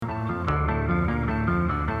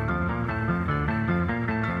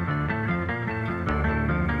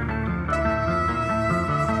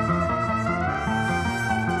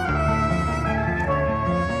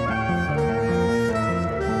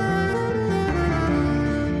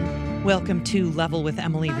Welcome to Level with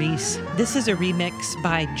Emily Reese. This is a remix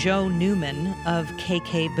by Joe Newman of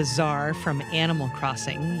KK Bazaar from Animal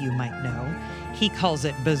Crossing, you might know. He calls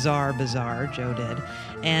it Bizarre Bazaar, Joe did.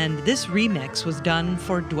 And this remix was done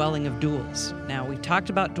for Dwelling of Duels. Now, we talked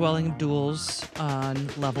about Dwelling of Duels on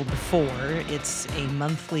Level before. It's a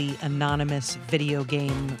monthly anonymous video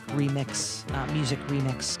game remix, music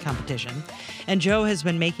remix competition. And Joe has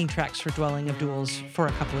been making tracks for Dwelling of Duels for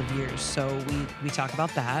a couple of years, so we talk about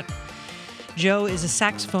that. Joe is a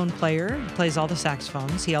saxophone player. He plays all the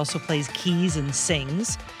saxophones. He also plays keys and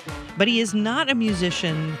sings. But he is not a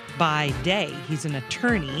musician by day. He's an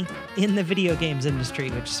attorney in the video games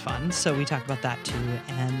industry, which is fun. So we talk about that too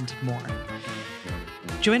and more.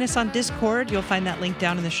 Join us on Discord. You'll find that link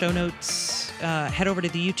down in the show notes. Head over to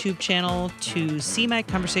the YouTube channel to see my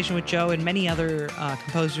conversation with Joe and many other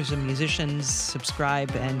composers and musicians.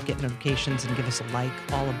 Subscribe and get notifications and give us a like.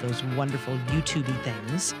 All of those wonderful YouTube-y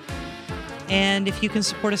things. And if you can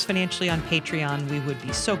support us financially on Patreon, we would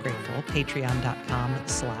be so grateful.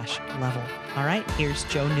 Patreon.com/level. All right, here's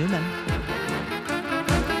Joe Newman.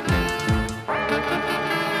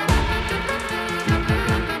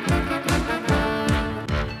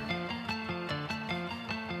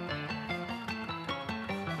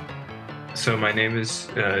 So my name is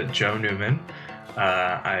Joe Newman.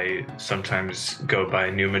 I sometimes go by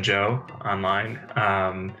Numa Joe online.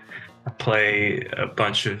 I play a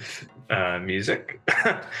bunch of music.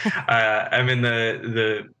 I'm in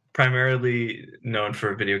the primarily known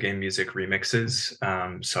for video game music remixes.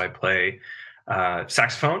 So I play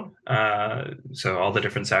saxophone. So all the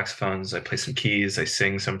different saxophones. I play some keys. I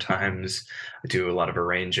sing sometimes. I do a lot of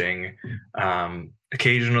arranging.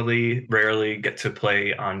 Occasionally, rarely get to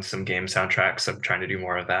play on some game soundtracks. I'm trying to do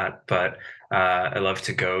more of that, but I love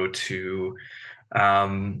to go to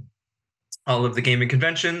all of the gaming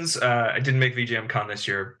conventions. I didn't make VGM Con this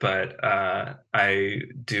year, but I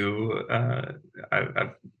do. I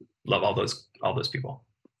love all those people.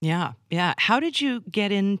 Yeah. How did you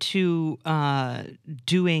get into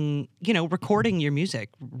doing, recording your music,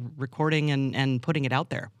 recording and putting it out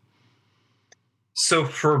there? So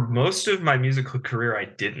for most of my musical career, I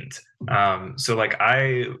didn't. So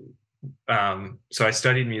I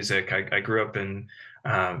studied music. I grew up in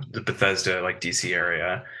the Bethesda, DC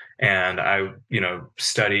area. And I,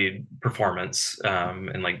 studied performance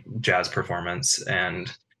and jazz performance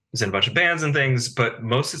and was in a bunch of bands and things. But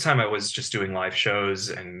most of the time I was just doing live shows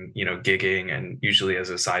and, gigging and usually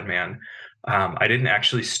as a sideman. I didn't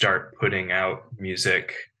actually start putting out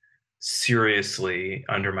music seriously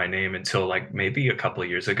under my name until maybe a couple of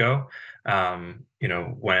years ago,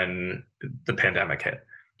 when the pandemic hit.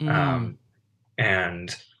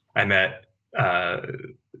 And I met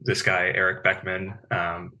this guy, Eric Beckman,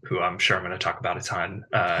 who I'm sure I'm going to talk about a ton.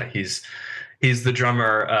 He's the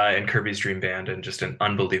drummer in Kirby's Dream Band and just an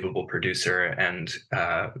unbelievable producer. And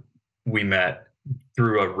we met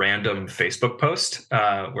through a random Facebook post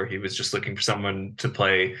where he was just looking for someone to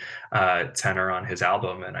play tenor on his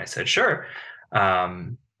album. And I said, sure.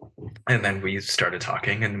 And then we started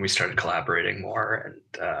talking and we started collaborating more.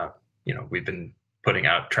 And, we've been putting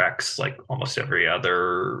out tracks almost every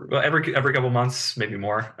couple months, maybe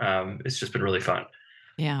more. It's just been really fun.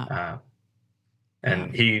 Yeah.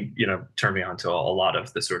 And he, turned me on to a lot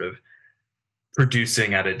of the sort of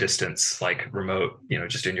producing at a distance, remote,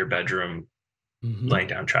 just in your bedroom, laying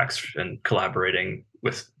down tracks and collaborating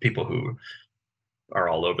with people who are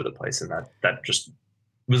all over the place. And that just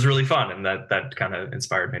was really fun. And that kind of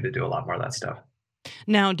inspired me to do a lot more of that stuff.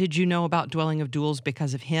 Now, did you know about Dwelling of Duels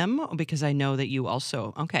because of him? Because I know that you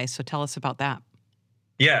also... Okay, so tell us about that.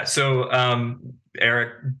 Yeah, so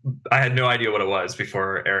Eric, I had no idea what it was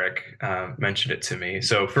before Eric mentioned it to me.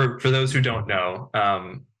 So for those who don't know,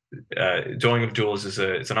 Dwelling of Duels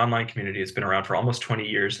it's an online community. It's been around for almost 20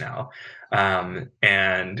 years now.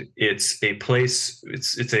 And it's a place,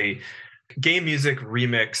 it's a game music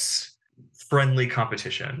remix friendly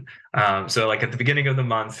competition. So at the beginning of the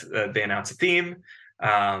month, they announce a theme.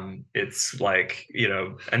 It's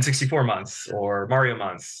N64 month or Mario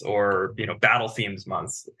month or, battle themes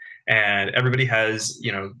month. And everybody has,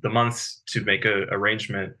 the months to make a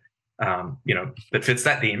arrangement, that fits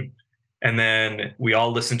that theme. And then we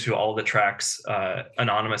all listen to all the tracks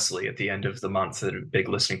anonymously at the end of the month at a big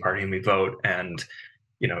listening party, and we vote. And,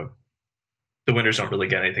 the winners don't really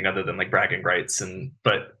get anything other than bragging rights.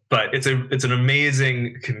 But it's an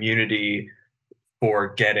amazing community for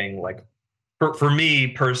getting for me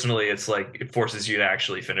personally, it's it forces you to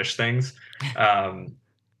actually finish things,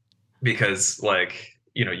 because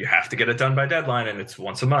you have to get it done by deadline and it's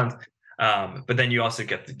once a month. But then you also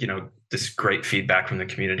get this great feedback from the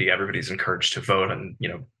community. Everybody's encouraged to vote on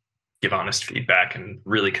give honest feedback and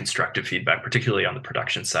really constructive feedback, particularly on the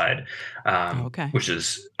production side. Okay. Which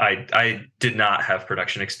is, I did not have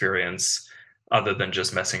production experience other than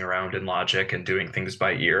just messing around in Logic and doing things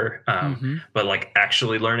by ear. But like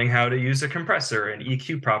actually learning how to use a compressor and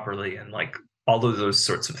EQ properly and like all of those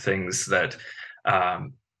sorts of things that,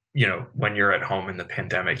 when you're at home in the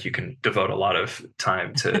pandemic, you can devote a lot of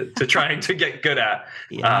time to trying to get good at.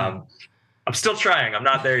 Yeah. I'm still trying. I'm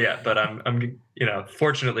not there yet, but I'm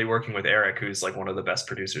fortunately working with Eric, who's like one of the best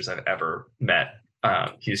producers I've ever met.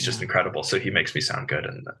 He's just incredible. So he makes me sound good.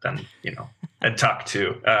 And then, and Tuck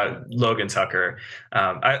too, Logan Tucker.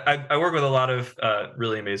 I work with a lot of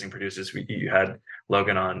really amazing producers. You had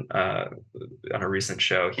Logan on a recent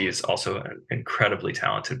show. He is also an incredibly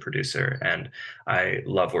talented producer, and I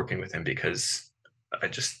love working with him because I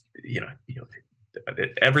just,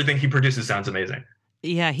 everything he produces sounds amazing.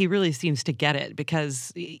 Yeah, he really seems to get it,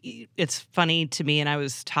 because it's funny to me, and I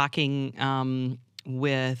was talking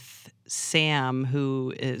with Sam,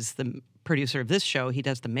 who is the producer of this show. He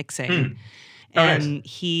does the mixing. And nice.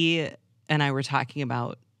 He and I were talking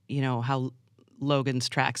about, how Logan's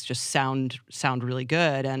tracks just sound really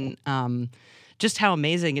good, and just how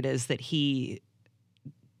amazing it is that he,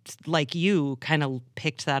 like you, kind of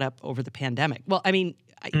picked that up over the pandemic. Well, I mean,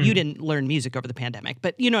 you didn't learn music over the pandemic,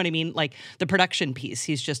 but you know what I mean? Like the production piece,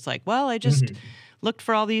 he's just like, well, I just looked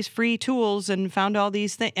for all these free tools and found all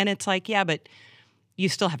these things. And it's like, yeah, but you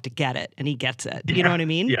still have to get it, and he gets it. You know what I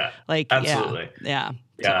mean? Yeah, like absolutely. Yeah.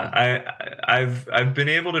 I've been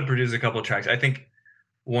able to produce a couple of tracks. I think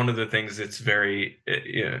one of the things that's very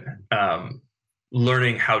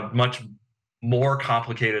learning how much more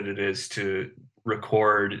complicated it is to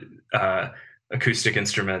record acoustic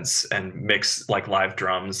instruments and mix like live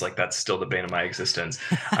drums. Like that's still the bane of my existence.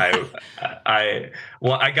 I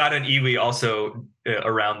got an Iwi also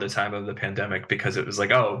around the time of the pandemic, because it was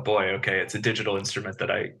like, oh boy, okay, it's a digital instrument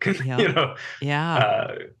that I can,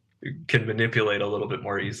 can manipulate a little bit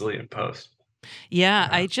more easily in post. Yeah,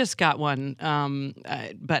 I just got one,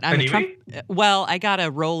 but I'm I got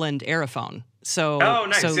a Roland Aerophone. So,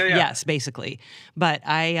 nice. So yeah. Yes, basically. But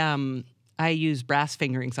I use brass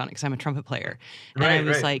fingerings on it because I'm a trumpet player. And I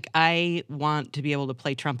was like, I want to be able to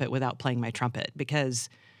play trumpet without playing my trumpet, because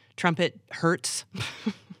trumpet hurts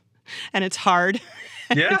and it's hard.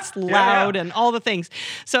 Yeah, it's loud and all the things.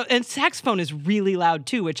 So, and saxophone is really loud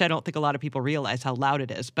too, which I don't think a lot of people realize how loud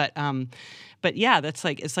it is. But yeah, that's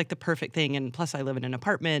like, it's like the perfect thing. And plus I live in an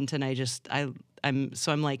apartment, and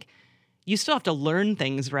I'm like, you still have to learn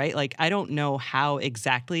things, right? Like, I don't know how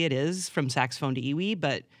exactly it is from saxophone to Iwi,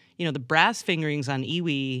 but the brass fingerings on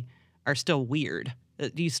Iwi are still weird.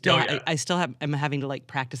 I'm having to like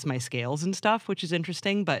practice my scales and stuff, which is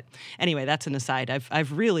interesting. But anyway, that's an aside.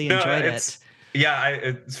 I've really enjoyed it. Yeah,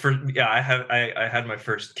 I had my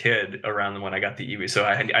first kid around when I got the Iwi, so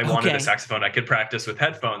I wanted a saxophone I could practice with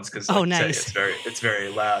headphones, because nice. It's very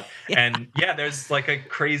loud. And there's like a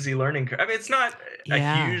crazy learning curve. I mean, it's not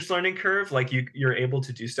a huge learning curve. Like you're able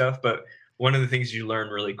to do stuff, but one of the things you learn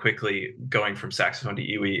really quickly going from saxophone to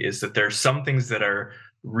Iwi is that there's some things that are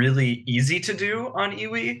really easy to do on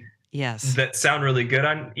Iwi. Yes. That sound really good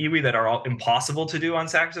on Iwi that are all impossible to do on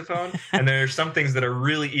saxophone. And there are some things that are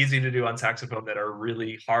really easy to do on saxophone that are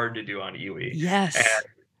really hard to do on Iwi. Yes.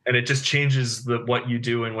 And it just changes what you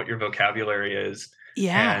do and what your vocabulary is.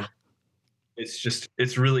 Yeah. And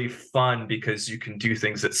it's really fun, because you can do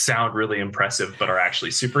things that sound really impressive but are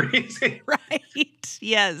actually super easy. Right.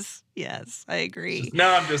 Yes, I agree.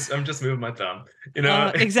 I'm just moving my thumb.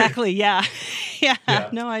 Exactly. Yeah. Yeah.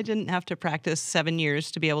 No, I didn't have to practice 7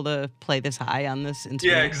 years to be able to play this high on this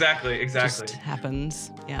instrument. Yeah, exactly. It just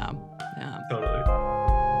happens. Yeah. Totally.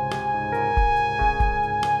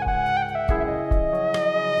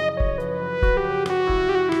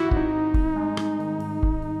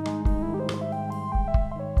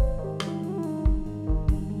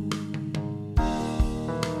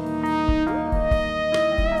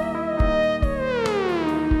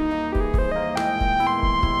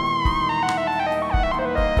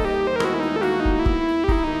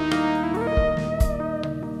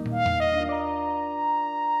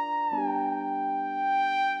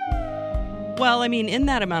 Well, I mean, in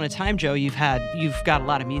that amount of time, Joe, you've got a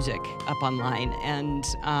lot of music up online, and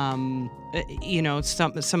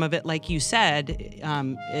some of it, like you said,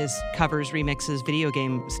 is covers, remixes, video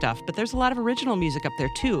game stuff. But there's a lot of original music up there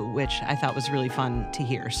too, which I thought was really fun to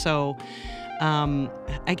hear. So,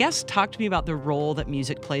 I guess talk to me about the role that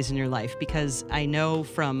music plays in your life, because I know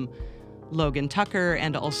from Logan Tucker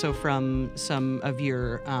and also from some of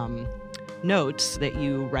your notes that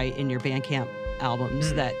you write in your Bandcamp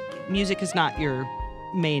albums that music is not your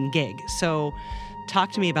main gig. So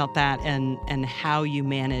talk to me about that and how you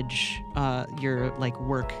manage your like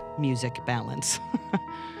work music balance.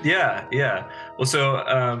 Yeah. Well, so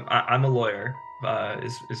I'm a lawyer.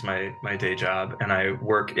 Is my day job, and I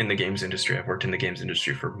work in the games industry. I've worked in the games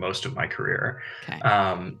industry for most of my career. Okay.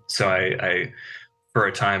 So I for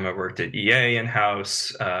a time I worked at EA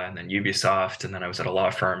in-house, and then Ubisoft, and then I was at a law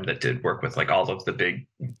firm that did work with like all of the big,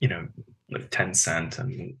 like Tencent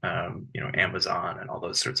and Amazon and all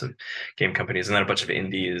those sorts of game companies, and then a bunch of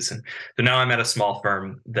indies. And so now I'm at a small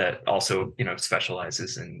firm that also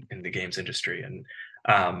specializes in the games industry. And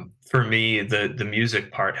for me, the music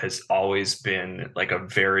part has always been like a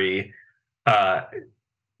very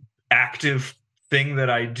active thing that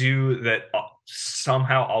I do that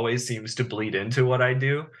somehow always seems to bleed into what I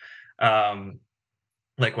do.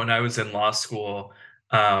 Like when I was in law school,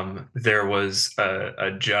 there was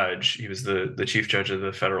a judge. He was the chief judge of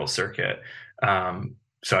the federal circuit.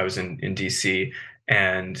 So I was in DC,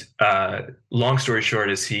 and long story short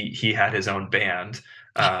is he had his own band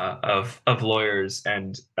of lawyers,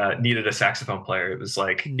 and needed a saxophone player. It was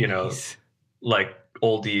like Nice. like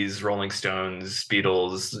oldies, Rolling Stones,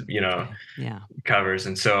 Beatles, Okay. Yeah. covers.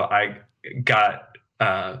 And so I got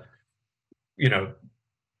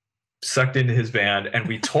sucked into his band, and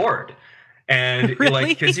we toured. And Really?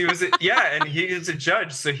 like, because he was and he was a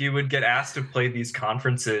judge, so he would get asked to play these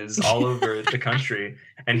conferences all over the country,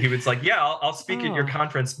 and he was like, I'll speak at your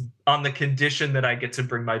conference on the condition that I get to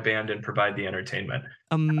bring my band and provide the entertainment.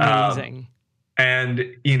 Amazing.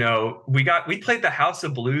 And we played the House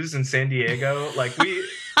of Blues in San Diego. Like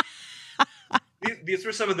these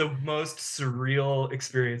were some of the most surreal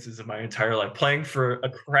experiences of my entire life, playing for a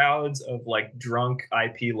crowds of like drunk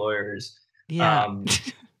IP lawyers. Yeah.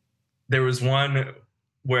 There was one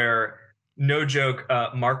where, no joke,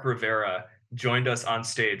 Mark Rivera joined us on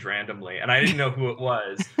stage randomly, and I didn't know who it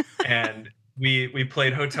was. And we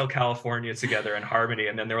played Hotel California together in harmony,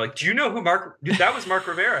 and then they were like, "Do you know who that was? Mark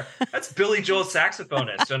Rivera. That's Billy Joel's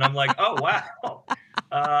saxophonist." And I'm like, "Oh wow,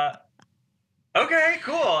 okay,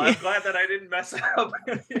 cool. I'm glad that I didn't mess up."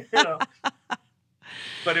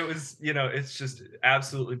 But it was, it's just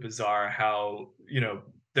absolutely bizarre how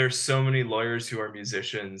there's so many lawyers who are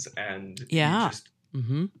musicians, and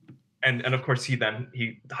and of course he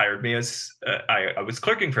hired me as I was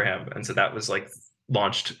clerking for him, and so that was like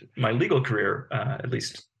launched my legal career, at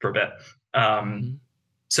least for a bit.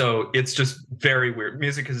 So it's just very weird.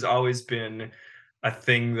 Music has always been a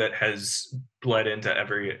thing that has bled into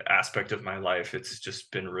every aspect of my life. It's just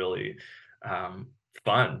been really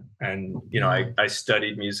fun. And I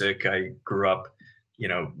studied music. I grew up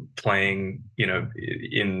playing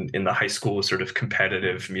in the high school sort of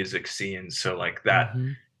competitive music scene, so like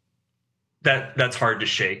that's hard to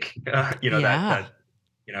shake. That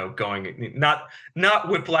going not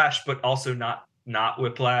whiplash, but also not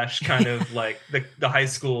whiplash, kind of like the high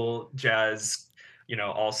school jazz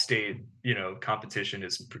all state competition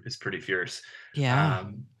is pretty fierce.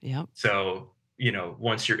 So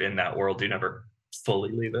once you're in that world, you never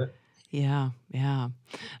fully leave it.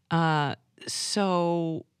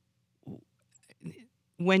 So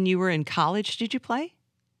when you were in college, did you play?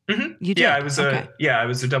 Mm-hmm. You did? I was I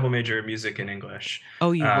was a double major in music and English.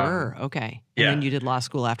 Oh, you were? Okay. And then you did law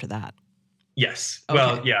school after that? Yes. Okay.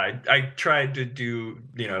 Well, I tried to do,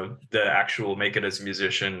 the actual make it as a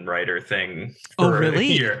musician writer thing for a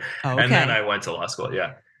year. Okay. And then I went to law school.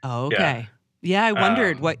 Yeah. Oh, okay. Yeah, I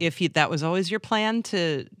wondered if that was always your plan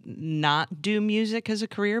to not do music as a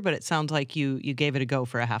career, but it sounds like you gave it a go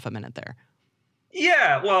for a half a minute there.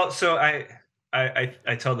 Yeah, well, so I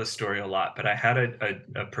tell this story a lot, but I had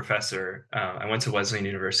a professor. I went to Wesleyan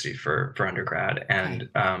University for undergrad, and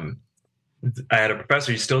I had a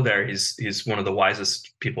professor. He's still there. He's one of the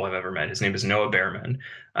wisest people I've ever met. His name is Noah Behrman.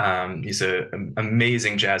 He's an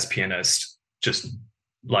amazing jazz pianist. Just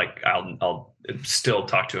like I'll still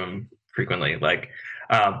talk to him frequently. Like,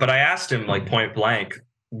 but I asked him like point blank,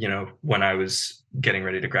 when I was getting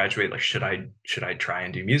ready to graduate, like, should I try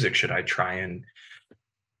and do music? Should I try and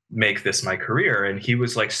make this my career? And he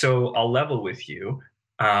was like, so I'll level with you.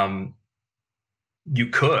 You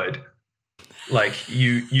could, like,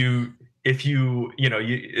 if you're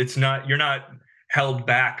not held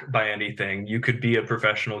back by anything. You could be a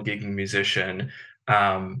professional gigging musician.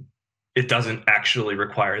 It doesn't actually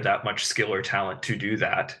require that much skill or talent to do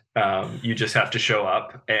that. You just have to show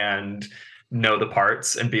up and know the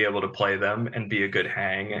parts and be able to play them and be a good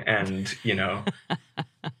hang. And,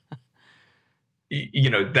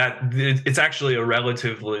 that it's actually a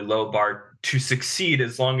relatively low bar to succeed,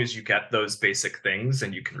 as long as you get those basic things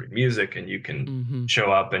and you can read music and you can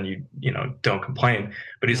show up and you don't complain.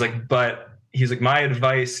 But he's like, my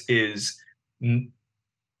advice is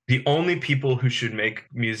the only people who should make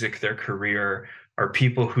music their career are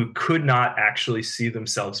people who could not actually see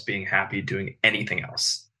themselves being happy doing anything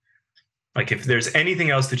else. Like if there's anything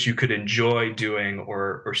else that you could enjoy doing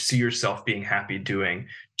or see yourself being happy doing,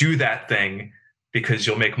 do that thing because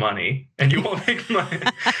you'll make money and you won't make money.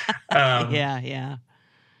 Yeah.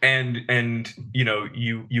 And you know,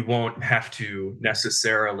 you won't have to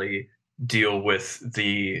necessarily deal with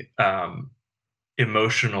the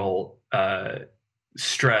emotional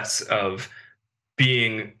stress of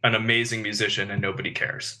being an amazing musician and nobody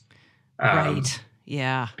cares. Right.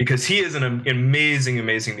 Yeah. Because he is an amazing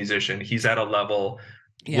musician. He's at a level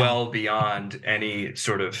well beyond any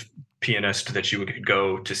sort of pianist that you could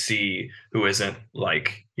go to see who isn't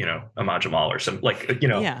like, you know, Ahmad Jamal or some, like, you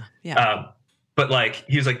know. But like,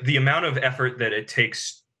 he's like, the amount of effort that it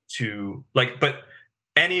takes to like, but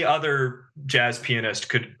any other jazz pianist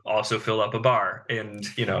could also fill up a bar and,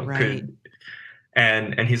 you know, could,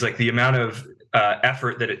 and he's like, the amount of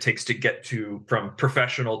effort that it takes to get to from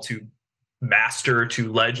professional to master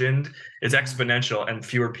to legend is exponential, and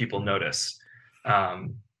fewer people notice.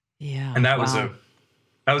 And that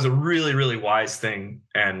was a really wise thing,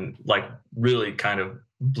 and like really kind of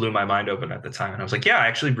blew my mind open at the time. And I was like, yeah, I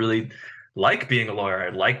actually really like being a lawyer. I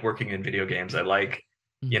like working in video games. I like,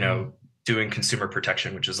 you know, doing consumer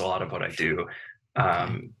protection, which is a lot of what I do.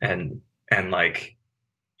 And like,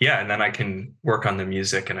 yeah, and then I can work on the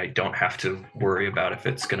music and I don't have to worry about if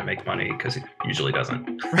it's going to make money, because it usually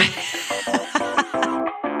doesn't.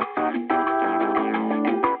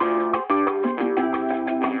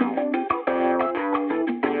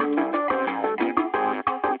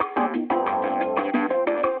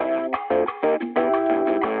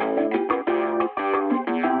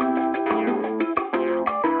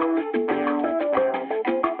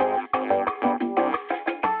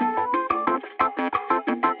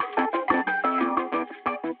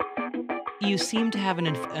 You seem to have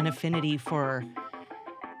an affinity for,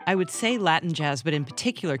 I would say Latin jazz, but in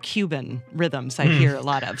particular Cuban rhythms I hear a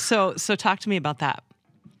lot of. So talk to me about that.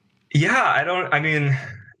 Yeah, I mean,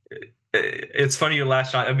 it's funny you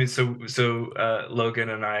latched on. I mean, so Logan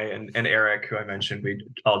and I and Eric, who I mentioned, we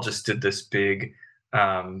all just did this big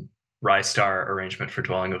Rye Star arrangement for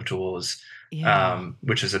Dwelling of Jewels,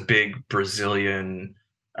 which is a big Brazilian,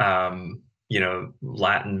 you know,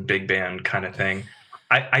 Latin big band kind of thing.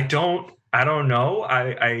 I don't know.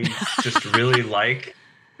 I just really like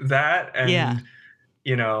that. And,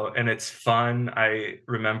 you know, and it's fun. I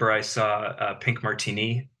remember I saw Pink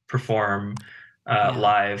Martini perform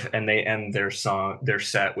live, and they end their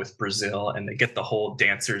set with Brazil, and they get the whole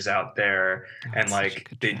dancers out there, and like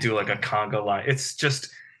they do like a conga line. It's just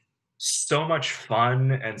so much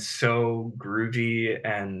fun and so groovy.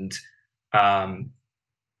 And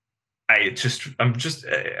I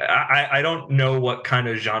don't know what kind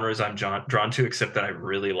of genres I'm drawn to, except that I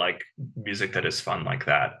really like music that is fun like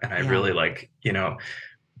that. And I really like, you know,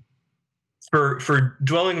 for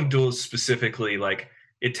Dwelling of Duels specifically, like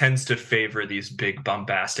it tends to favor these big,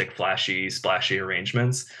 bombastic, flashy, splashy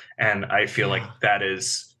arrangements. And I feel like that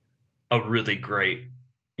is a really great,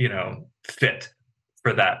 you know, fit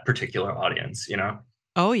for that particular audience, you know?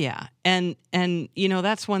 Oh yeah. And you know,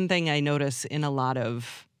 that's one thing I notice in a lot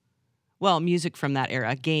of, well, music from that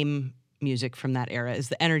era, game music from that era, is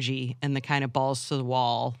the energy and the kind of balls to the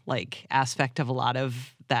wall like aspect of a lot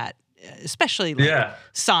of that, especially like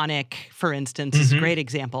Sonic, for instance, is a great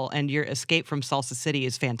example. And your Escape from Salsa City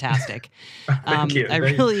is fantastic. Thank you. I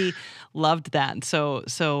really loved that. So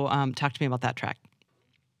talk to me about that track.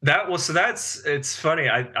 It's funny.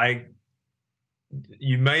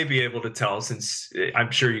 You may be able to tell, since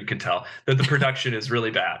I'm sure you can tell, that the production is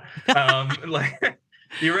really bad. Like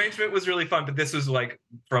the arrangement was really fun, but this was like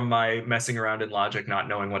from my messing around in Logic, not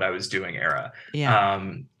knowing what I was doing era.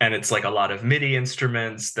 And it's like a lot of MIDI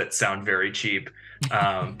instruments that sound very cheap,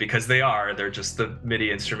 because they're just the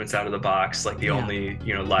MIDI instruments out of the box. Like the only,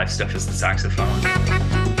 you know, live stuff is the saxophone.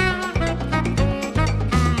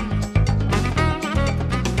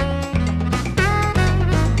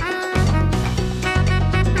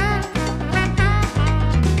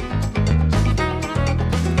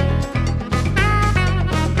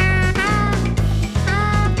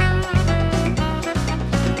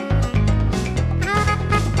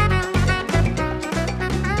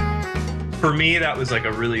 For me, that was like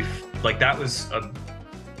that was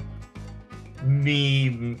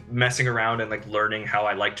me messing around and like learning how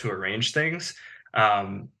I like to arrange things,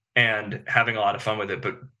 and having a lot of fun with it.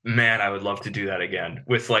 But man, I would love to do that again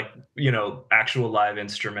with like, you know, actual live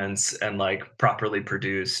instruments and like properly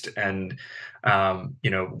produced, and you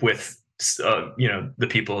know, with you know, the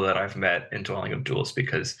people that I've met in Dwelling of Duels,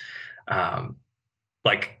 because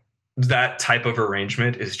like that type of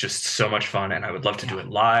arrangement is just so much fun, and I would love to do it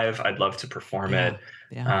live. I'd love to perform it.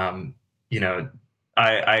 You know,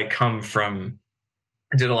 I come from,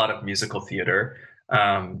 I did a lot of musical theater.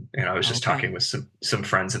 And I was just talking with some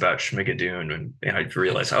friends about Schmigadoon, and I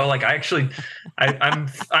realized, oh, like I'm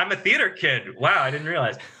a theater kid. Wow, I didn't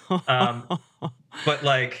realize. But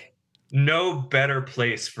like, no better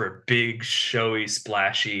place for big, showy,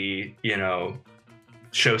 splashy,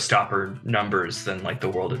 showstopper numbers than like the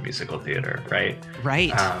world of musical theater, right?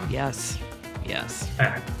 Right. Yes.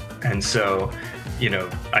 And so,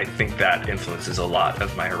 I think that influences a lot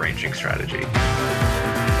of my arranging strategy.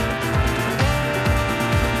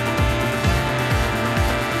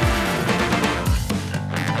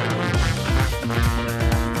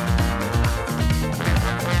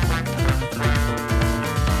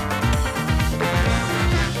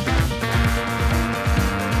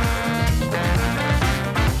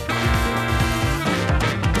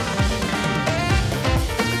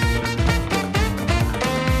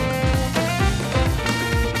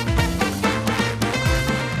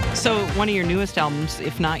 One of your newest albums,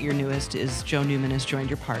 if not your newest, is Joe Newman Has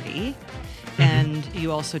Joined Your Party. And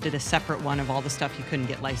you also did a separate one of all the stuff you couldn't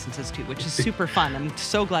get licenses to, which is super fun. I'm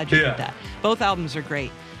so glad you did that. Both albums are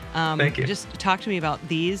great. Thank you. Just talk to me about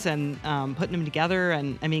these and putting them together.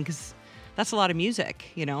 And I mean, because that's a lot of music,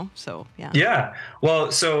 so yeah. Yeah.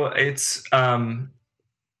 Well, so it's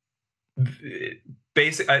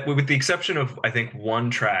basic, with the exception of, I think,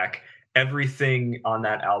 one track, everything on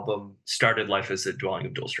that album started life as a Dwelling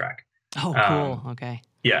of Duels track. Oh, cool. Okay.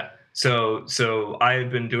 Yeah. So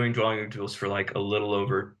I've been doing Dwelling of Duels for like a little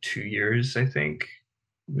over 2 years, I think,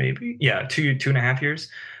 maybe. Yeah, 2.5 years.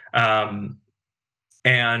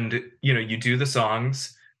 And you do the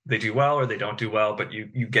songs, they do well or they don't do well, but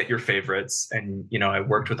you get your favorites. And I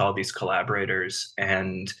worked with all these collaborators,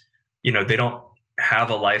 and they don't have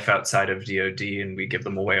a life outside of DoD, and we give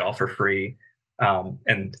them away all for free.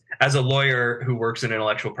 And as a lawyer who works in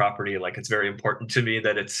intellectual property, like, it's very important to me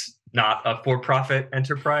that it's not a for-profit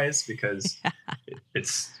enterprise, because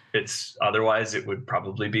it's otherwise it would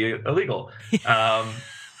probably be illegal.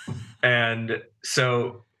 And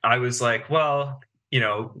so I was like, well,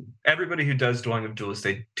 everybody who does Dwelling of Duels,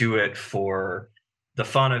 they do it for the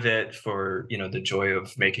fun of it, for the joy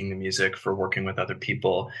of making the music, for working with other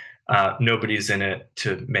people. Nobody's in it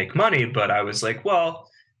to make money. But I was like, well,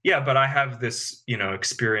 yeah, but I have this,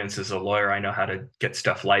 experience as a lawyer. I know how to get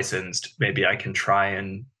stuff licensed. Maybe I can try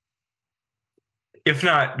and, if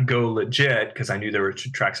not go legit, because I knew there were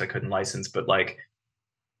tracks I couldn't license, but like,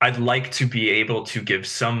 I'd like to be able to give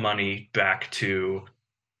some money back to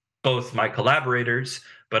both my collaborators,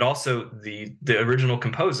 but also the original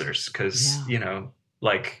composers, because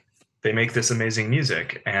like, they make this amazing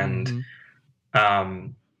music. And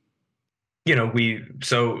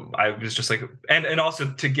so I was just like, and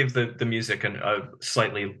also to give the music a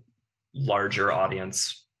slightly larger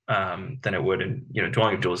audience than it would in,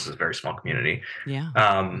 Dwelling of Duels is a very small community.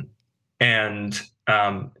 And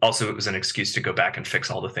also it was an excuse to go back and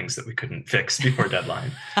fix all the things that we couldn't fix before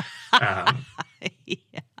deadline.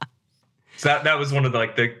 So that was one of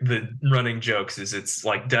the running jokes, is it's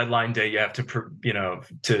like deadline day, you have to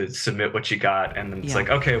to submit what you got, and then it's like,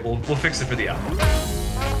 okay, we'll fix it for the album.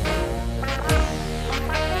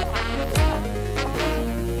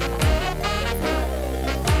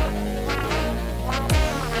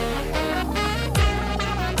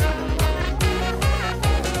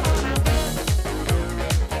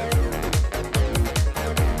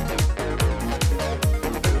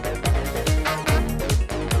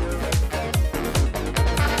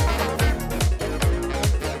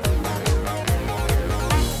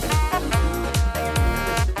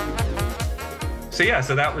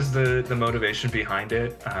 So that was the motivation behind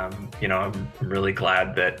it. I'm really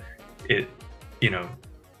glad that it,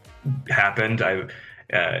 happened.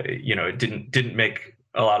 It didn't make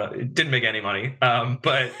it didn't make any money.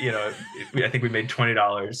 But I think we made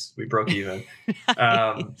 $20. We broke even.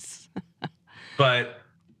 Nice. But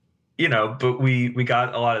we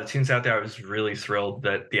got a lot of the tunes out there. I was really thrilled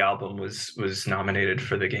that the album was nominated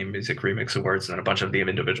for the Game Music Remix Awards, and a bunch of the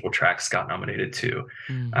individual tracks got nominated too.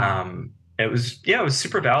 It was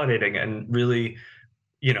super validating, and really,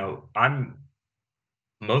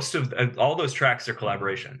 most of all those tracks are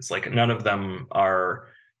collaborations. Like, none of them are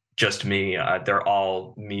just me. They're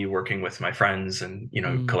all me working with my friends and,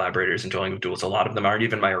 collaborators and Dwelling of Duels. A lot of them aren't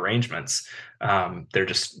even my arrangements. They're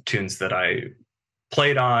just tunes that I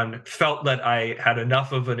played on, felt that I had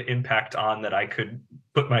enough of an impact on that I could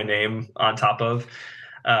put my name on top of.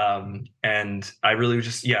 And I really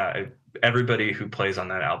just, everybody who plays on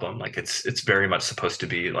that album, like, it's very much supposed to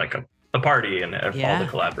be like a party, and all the Yeah.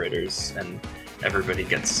 collaborators, and everybody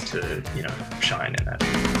gets to, shine in it.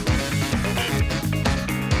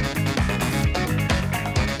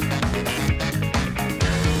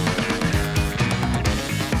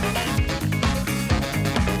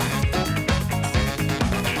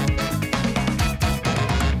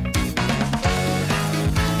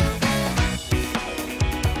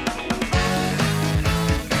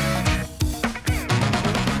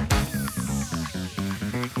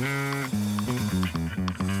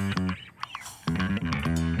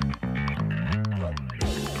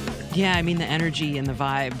 Yeah, I mean, the energy and the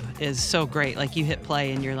vibe is so great. Like, you hit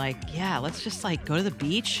play and you're like, yeah, let's just like go to the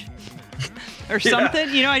beach or something.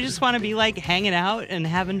 I just want to be like hanging out and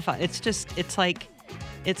having fun. It's like,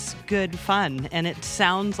 it's good fun. And it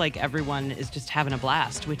sounds like everyone is just having a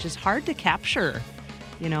blast, which is hard to capture,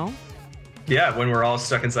 Yeah, when we're all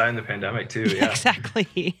stuck inside in the pandemic too. Yeah,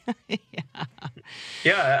 exactly.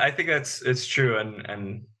 Yeah, I think it's true,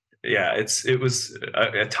 and yeah, it was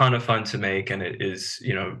a ton of fun to make, and it is,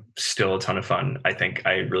 still a ton of fun. I think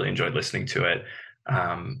I really enjoyed listening to it,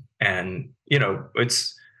 and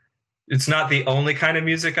it's not the only kind of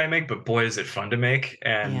music I make, but boy, is it fun to make,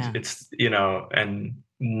 and Yeah. it's and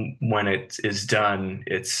when it is done,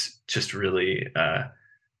 it's just really.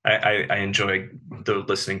 I enjoy the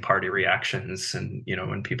listening party reactions, and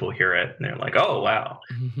when people hear it and they're like, "Oh wow,"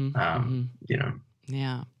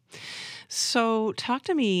 Yeah. So talk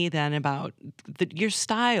to me then about your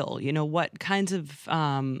style. What kinds of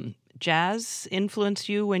jazz influenced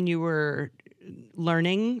you when you were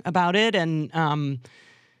learning about it? And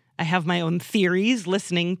I have my own theories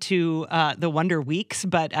listening to the Wonder Weeks,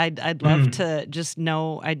 but I'd love to just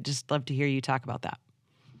know. I'd just love to hear you talk about that.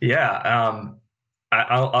 Yeah,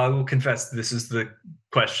 I will confess, this is the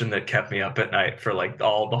question that kept me up at night for like the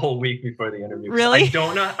whole week before the interview. Really? I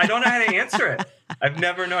don't know how to answer it. I've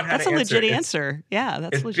never known how That's to a answer legit it. answer. Yeah,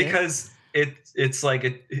 that's It's legit. because it's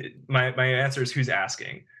like my answer is who's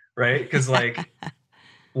asking, right? Because like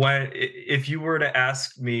if you were to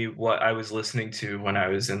ask me what I was listening to when I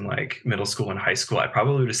was in like middle school and high school, I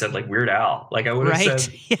probably would have said like Weird Al. Like I would have Right.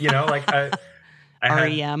 said, like I had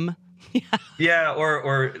REM. yeah,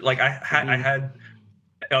 or like I had.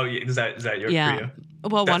 Oh, is that for you?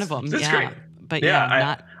 Well, one of them. That's Yeah. great. But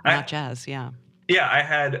Yeah, not jazz. Yeah. yeah, I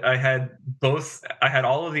had both. I had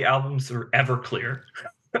all of the albums that were Everclear.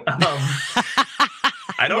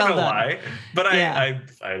 I don't Well know done. why, but Yeah.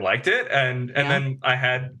 I liked it, and then I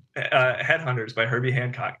had Headhunters by Herbie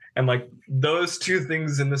Hancock, and like those two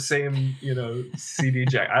things in the same CD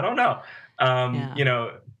jack. I don't know.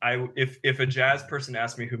 Yeah. If a jazz person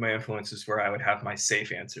asked me who my influences were, I would have my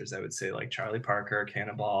safe answers. I would say like Charlie Parker,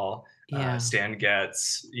 Cannonball, Yeah. Stan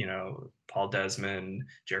Getz, Paul Desmond,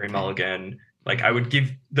 Jerry Okay. Mulligan. Like I would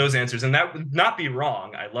give those answers, and that would not be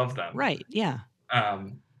wrong. I love them. Right. Yeah.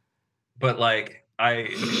 But like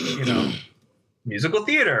musical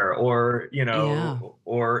theater, or Yeah.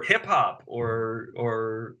 or hip hop, or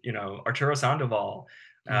Arturo Sandoval.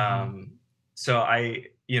 So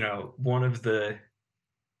one of the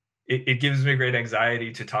it gives me great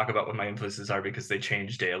anxiety to talk about what my influences are because they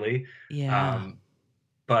change daily. Yeah.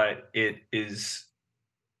 But it is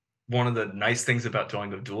one of the nice things about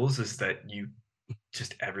Dueling of Duels is that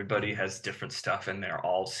everybody has different stuff, and they're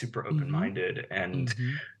all super open-minded. And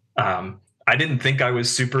I didn't think I was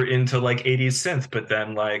super into like 80s synth, but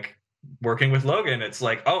then like working with Logan, it's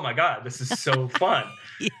like, oh my God, this is so fun.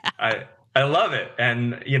 Yeah. I love it.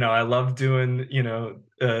 And I love doing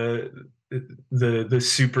the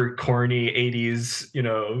super corny 80s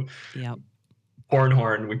Yep. porn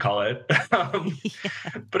horn, we call it. Yeah.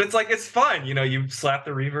 But it's like, it's fun, you slap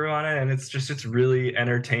the reverb on it, and it's really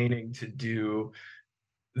entertaining to do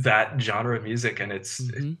that genre of music. And it's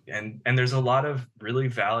and there's a lot of really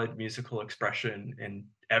valid musical expression in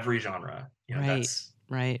every genre.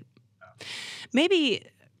 Right. Maybe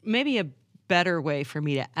a better way for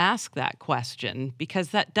me to ask that question, because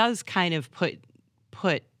that does kind of put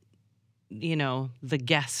the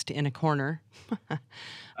guest in a corner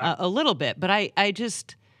a little bit. But I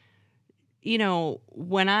just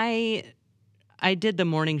when I did the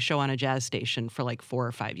morning show on a jazz station for like 4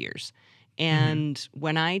 or 5 years. And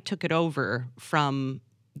when I took it over from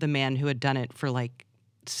the man who had done it for like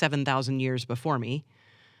 7,000 years before me,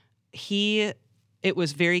 it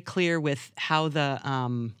was very clear with how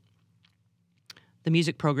the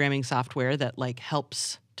music programming software that like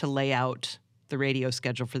helps to lay out the radio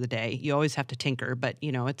schedule for the day. You always have to tinker, but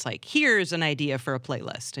it's like, here's an idea for a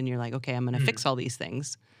playlist, and you're like, okay, I'm going to fix all these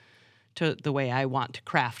things to the way I want to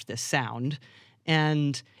craft this sound.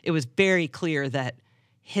 And it was very clear that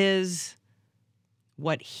his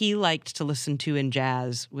what he liked to listen to in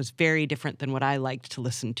jazz was very different than what I liked to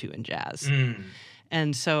listen to in jazz.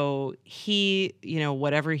 And so he,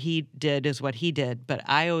 whatever he did is what he did. But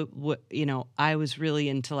I was really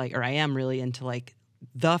into I am really into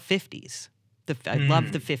the 50s. I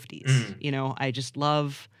love the 50s. I just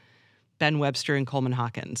love Ben Webster and Coleman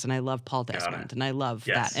Hawkins, and I love Paul Desmond, and I love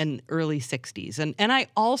that, and early 60s. And I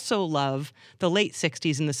also love the late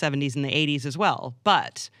 60s and the 70s and the 80s as well.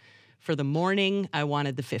 But for the morning, I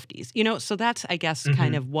wanted the 50s. So that's, I guess,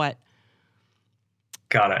 kind of what.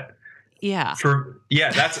 Got it. Yeah.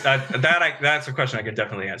 That's a question I can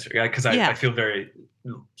definitely answer, because I feel very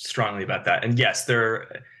strongly about that. And yes,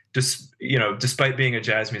 despite being a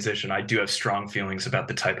jazz musician, I do have strong feelings about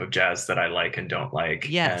the type of jazz that I like and don't like.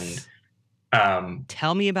 Yes. And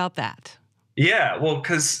tell me about that. Yeah, well,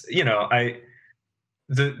 because the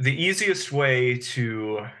easiest way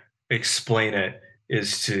to explain it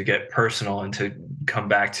is to get personal and to come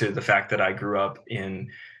back to the fact that I grew up in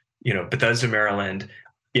Bethesda, Maryland,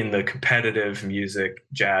 in the competitive music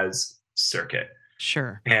jazz circuit.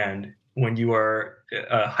 Sure. And when you are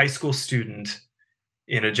a high school student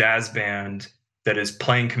in a jazz band that is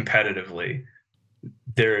playing competitively,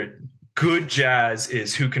 good jazz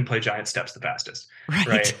is who can play giant steps the fastest,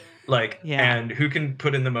 right? And who can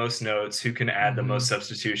put in the most notes, who can add the most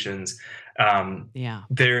substitutions.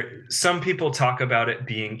 Some people talk about it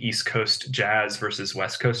being East Coast jazz versus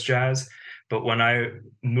West Coast jazz. But when I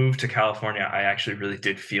moved to California, I actually really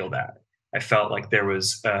did feel that. I felt like there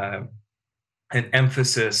was an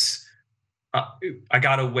emphasis. I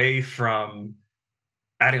got away from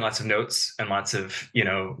adding lots of notes and lots of,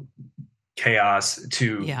 chaos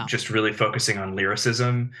to just really focusing on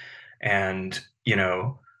lyricism. And,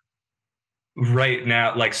 right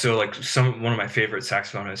now, one of my favorite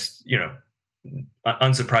saxophonists,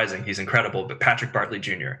 unsurprising, he's incredible, but Patrick Bartley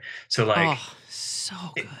Jr. So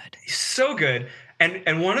so good.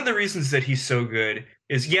 And one of the reasons that he's so good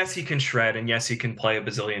is, yes, he can shred, and yes, he can play a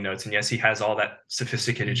bazillion notes, and yes, he has all that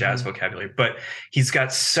sophisticated jazz vocabulary, but he's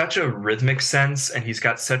got such a rhythmic sense, and he's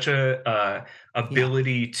got such a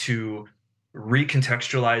ability to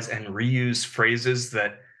recontextualize and reuse phrases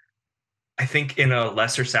that I think in a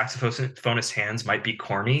lesser saxophonist hands might be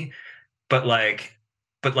corny, but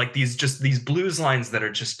these blues lines that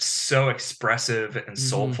are just so expressive and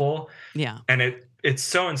soulful. Yeah. And it's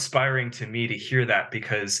so inspiring to me to hear that,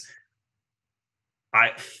 because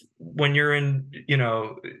when you're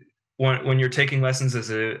when you're taking lessons as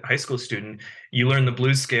a high school student, you learn the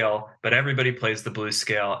blues scale, but everybody plays the blues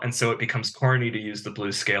scale. And so it becomes corny to use the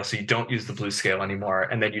blues scale. So you don't use the blues scale anymore.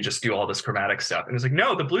 And then you just do all this chromatic stuff. And it's like,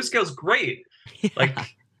 no, the blues scale is great.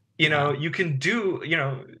 You can do,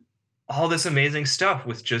 all this amazing stuff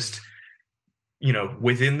with just,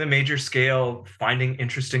 within the major scale, finding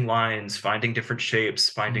interesting lines, finding different shapes,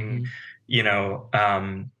 finding,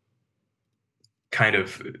 kind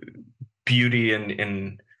of beauty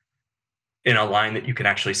in a line that you can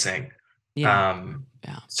actually sing.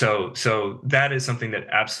 So that is something that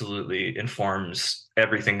absolutely informs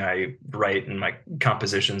everything I write in my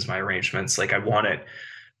compositions, my arrangements. I want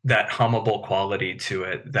that hummable quality to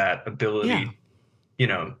it, that ability,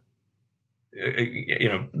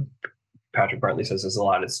 Patrick Bartley says this a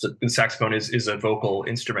lot. The saxophone is a vocal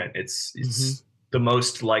instrument. It's the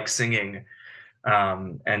most like singing.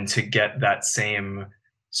 And to get that same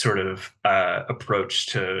sort of approach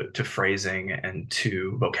to phrasing and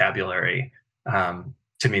to vocabulary,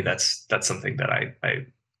 to me, that's something that I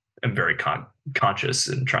am very conscious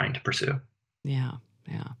in trying to pursue. Yeah.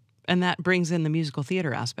 And that brings in the musical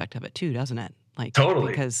theater aspect of it too, doesn't it?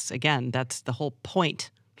 Totally. Because again, that's the whole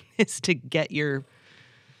point, is to get your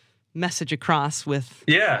message across with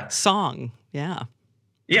song. Yeah,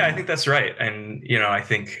 I think that's right. And, I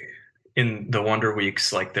think in the Wonder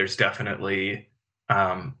Weeks, there's definitely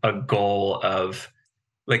a goal of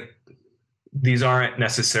these aren't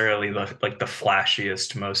necessarily the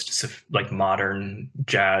flashiest, most modern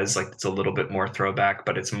jazz. It's a little bit more throwback,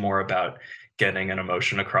 but it's more about getting an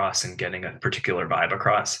emotion across and getting a particular vibe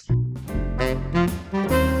across.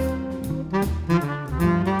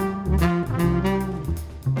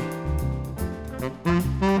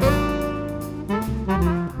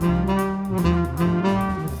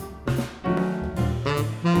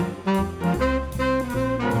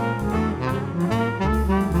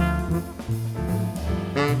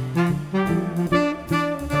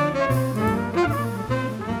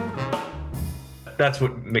 That's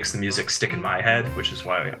what makes the music stick in my head, which is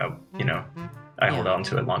why I hold on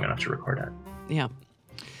to it long enough to record it. Yeah.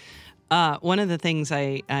 One of the things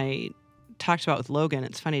I talked about with Logan,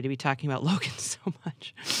 it's funny to be talking about Logan so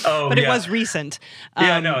much. But it was recent.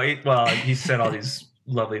 He said all these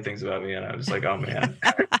lovely things about me, and I was like, oh man.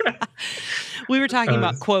 We were talking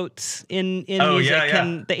about quotes in Oh, music, yeah.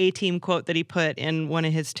 and the A-Team quote that he put in one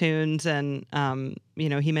of his tunes, and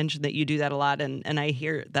he mentioned that you do that a lot, and I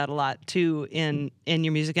hear that a lot too in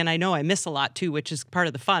your music, and I know I miss a lot too, which is part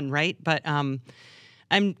of the fun, right? But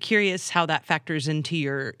I'm curious how that factors into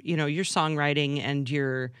your your songwriting and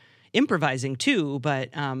your improvising too.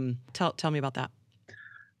 But tell me about that.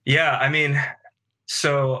 Yeah, I mean,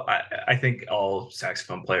 so I think all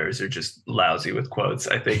saxophone players are just lousy with quotes.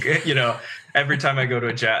 I think, every time I go to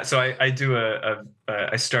a jazz, so I do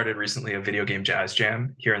I started recently a video game jazz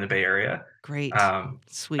jam here in the Bay Area. Great.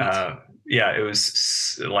 Sweet. Yeah, it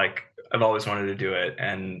was like, I've always wanted to do it.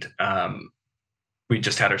 And we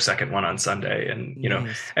just had our second one on Sunday, and,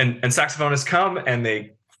 Nice. and saxophonists come and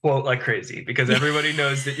they quote like crazy, because everybody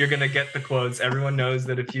knows that you're going to get the quotes. Everyone knows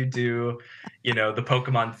that if you do, the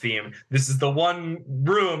Pokemon theme, this is the one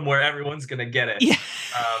room where everyone's going to get it. Yeah.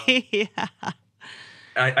 Yeah.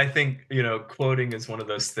 I think, quoting is one of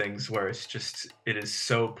those things where it is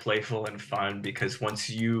so playful and fun, because once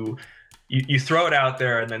you throw it out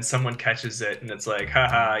there and then someone catches it and it's like,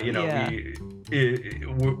 haha, Yeah.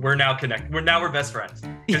 we're now connected. We're best friends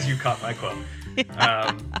because you caught my quote.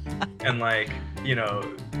 And like,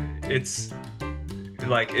 it's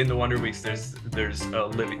like in the Wonder Weeks, there's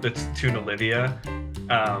the tune Olivia,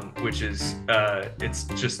 which is it's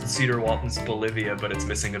just Cedar Walton's Bolivia, but it's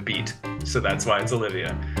missing a beat, so that's why it's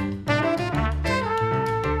Olivia.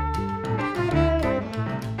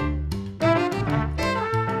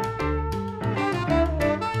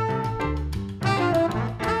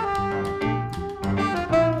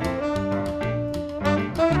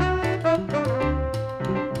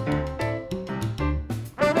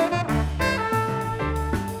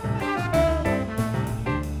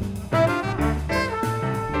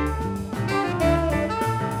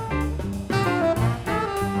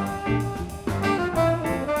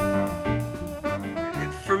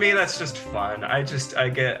 For me, that's just fun. I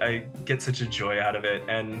get such a joy out of it.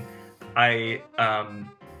 And I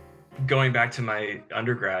going back to my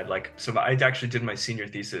undergrad, so I actually did my senior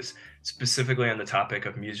thesis specifically on the topic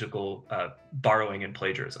of musical borrowing and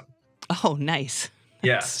plagiarism. Oh, nice.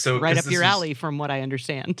 Yeah, That's so right up your alley, from what I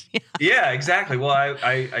understand. Yeah, exactly. Well,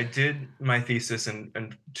 I did my thesis,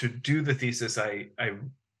 and to do the thesis, I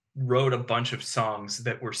wrote a bunch of songs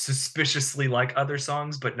that were suspiciously like other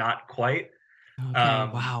songs, but not quite. Okay.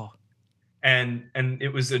 Wow. And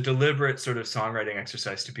it was a deliberate sort of songwriting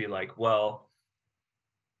exercise to be like, well,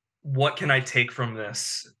 what can I take from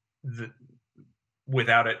this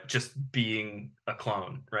without it just being a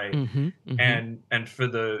clone, right? Mm-hmm, mm-hmm. And for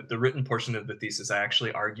the written portion of the thesis, I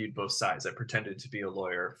actually argued both sides. I pretended to be a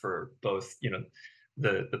lawyer for both,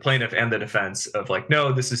 the plaintiff and the defense, of like,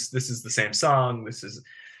 no, this is the same song. This is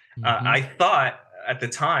Mm-hmm. I thought at the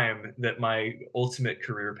time that my ultimate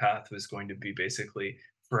career path was going to be basically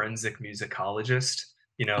forensic musicologist,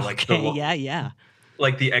 like Yeah.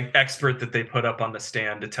 like the expert that they put up on the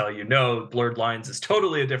stand to tell you, no, Blurred Lines is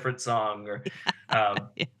totally a different song, or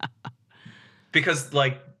Yeah. because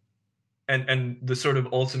like, and the sort of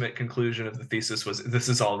ultimate conclusion of the thesis was, this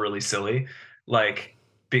is all really silly, like,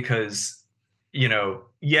 because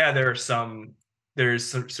yeah, there's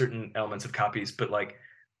certain elements of copies, but like,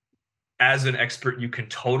 as an expert, you can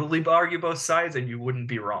totally argue both sides and you wouldn't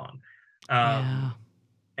be wrong. Yeah.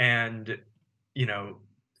 And,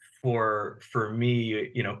 for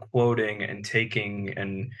me, quoting and taking,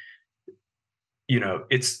 and,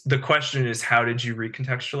 it's, the question is, how did you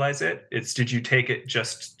recontextualize it? Did you take it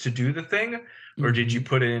just to do the thing, or did you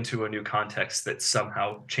put it into a new context that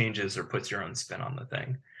somehow changes or puts your own spin on the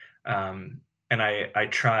thing? And I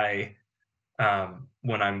try,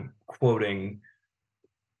 when I'm quoting,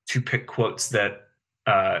 to pick quotes that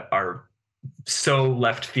are so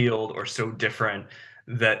left field or so different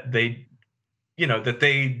that they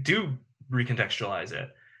do recontextualize it,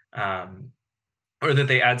 or that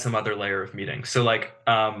they add some other layer of meaning. So like,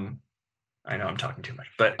 I know I'm talking too much,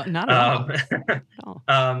 but not at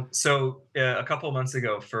all. So a couple of months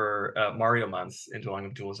ago, for Mario Month in Dwelling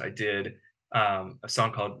of Duels, I did a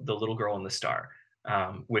song called "The Little Girl and the Star,"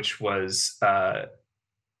 which was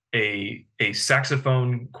a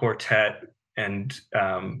saxophone quartet and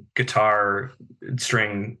guitar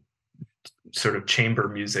string sort of chamber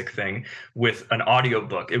music thing with an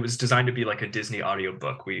audiobook. It was designed to be like a Disney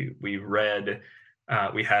audiobook. We read,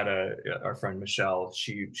 we had our friend Michelle,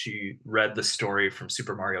 she read the story from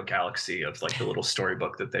Super Mario Galaxy, of like the little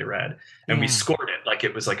storybook that they read, and we scored it like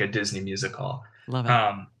it was like a Disney musical. Love it.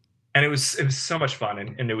 And it was so much fun,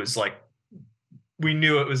 and it was like, we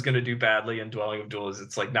knew it was going to do badly in Dwelling of Duels.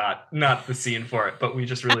 It's like not the scene for it, but we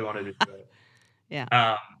just really wanted to do it.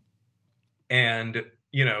 Yeah. And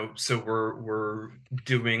so we're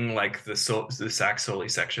doing like the sax solo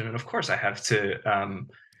section, and of course I have to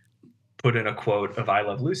put in a quote of "I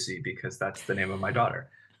Love Lucy" because that's the name of my daughter.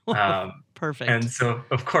 And Perfect. so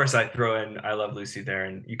of course I throw in "I Love Lucy" there,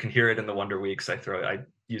 and you can hear it in the Wonder Weeks. I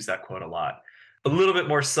use that quote a lot. A little bit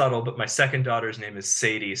more subtle, but my second daughter's name is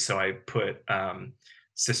Sadie, so I put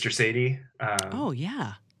Sister Sadie. Oh,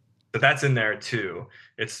 yeah. But that's in there too.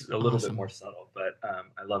 It's a little bit Awesome. more subtle, but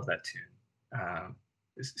I love that tune.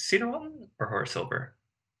 Is Cedar Walton or Horace Silver?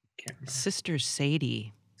 Can't remember. Sister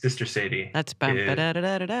Sadie. Sister Sadie. That's bum ba Is da da da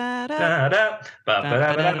da da da da ba ba da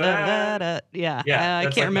ba da ba da. da. Yeah, Yeah, I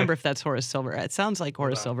that's can't like remember my. if that's Horace Silver. It sounds like Hold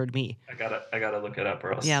Horace on, Silver to me. I gotta look it up,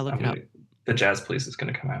 or else Yeah, look it up. the Jazz Police is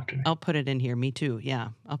gonna come after me. I'll put it in here. Me too. Yeah,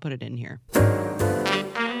 I'll put it in here.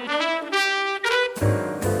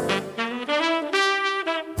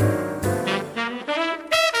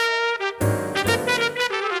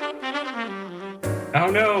 Oh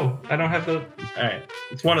no, I don't have the. All right,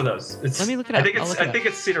 it's one of those. Let me look it up. I think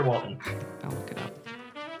it's Cedar Walton. I'll look it up.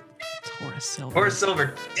 It's Horace Silver. Horace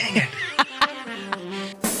Silver. Dang it.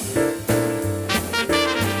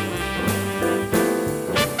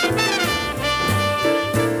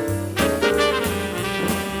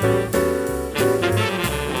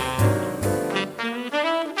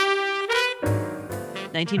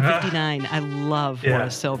 1959. I love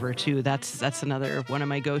Horace Silver too. That's another one of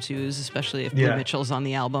my go-tos, especially if Blue Mitchell's on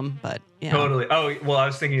the album. But yeah, totally. Oh well, I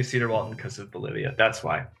was thinking of Cedar Walton because of Bolivia. That's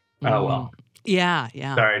why. Oh well. Yeah.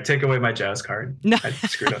 Sorry, take away my jazz card. No. I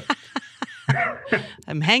screwed up.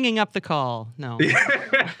 I'm hanging up the call. No.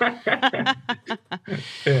 Yeah.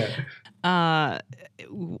 The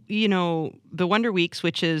Wonder Weeks,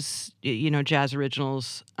 which is jazz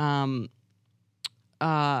originals,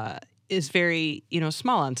 is very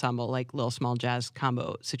small ensemble, like little small jazz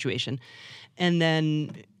combo situation. And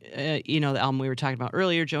then the album we were talking about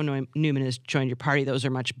earlier, Joe Newman has joined your party. Those are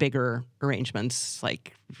much bigger arrangements,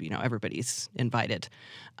 like everybody's invited.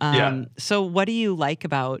 So what do you like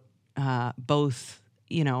about both,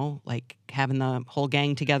 like having the whole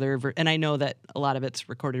gang together? And I know that a lot of it's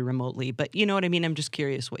recorded remotely, but you know what I mean? I'm just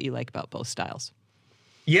curious what you like about both styles.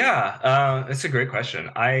 Yeah, that's a great question.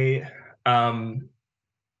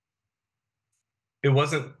 It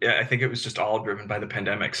wasn't, I think it was just all driven by the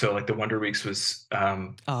pandemic. So like the Wonder Weeks was,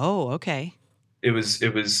 okay. It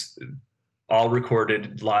was all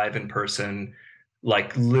recorded live in person,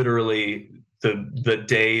 like literally the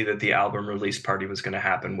day that the album release party was going to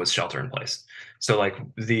happen was shelter in place. So like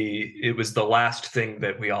it was the last thing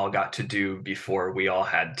that we all got to do before we all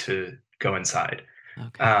had to go inside.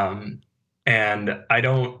 Okay. And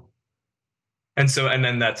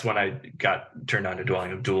then that's when I got turned on to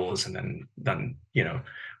Dwelling of Duels. And then,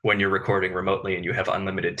 when you're recording remotely and you have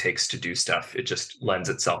unlimited takes to do stuff, it just lends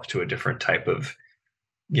itself to a different type of,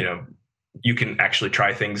 you can actually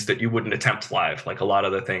try things that you wouldn't attempt live. Like a lot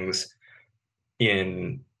of the things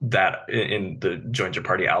in the Join Your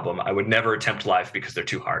Party album, I would never attempt live because they're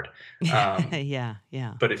too hard. Yeah.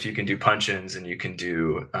 But if you can do punch-ins and you can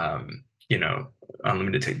do,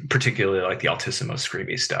 unlimited take, particularly like the altissimo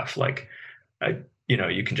screamy stuff, like,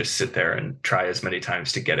 you can just sit there and try as many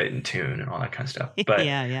times to get it in tune and all that kind of stuff. But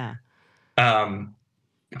yeah.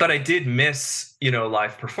 But I did miss,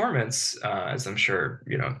 live performance, as I'm sure,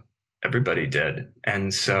 everybody did.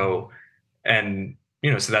 And so,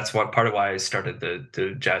 so that's what part of why I started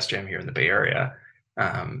the jazz jam here in the Bay Area.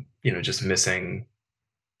 Just missing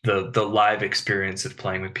the live experience of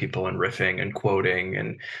playing with people and riffing and quoting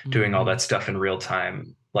and doing all that stuff in real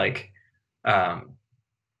time. Like, I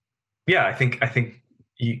think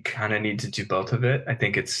you kind of need to do both of it. I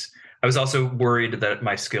was also worried that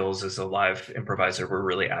my skills as a live improviser were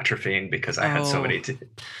really atrophying because I had so many so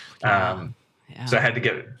I had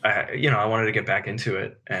to I wanted to get back into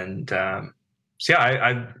it. And I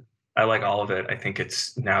like all of it. I think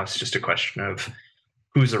it's just a question of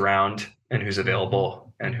who's around and who's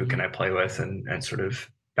available and who can I play with and sort of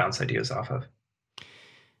bounce ideas off of.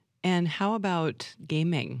 And how about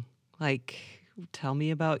gaming? Like, tell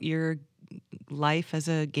me about your life as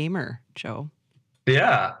a gamer, Joe.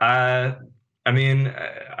 Yeah.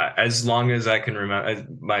 As long as I can remember,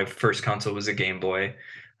 my first console was a Game Boy.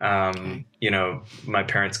 Okay. My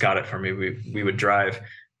parents got it for me. We would drive.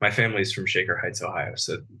 My family's from Shaker Heights, Ohio.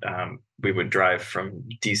 So we would drive from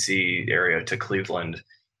DC area to Cleveland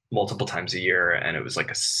multiple times a year. And it was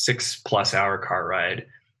like a 6+ hour car ride.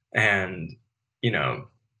 And,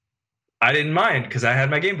 I didn't mind because I had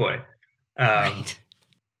my Game Boy. Right.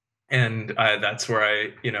 And that's where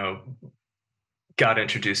I, got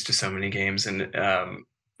introduced to so many games and,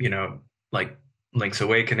 like Link's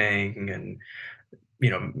Awakening and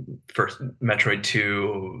first Metroid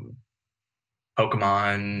 2,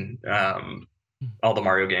 Pokemon, all the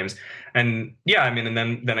Mario games. And yeah, I mean,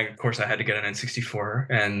 and then of course I had to get an N64,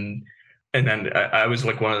 and then I was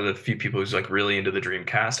like one of the few people who's like really into the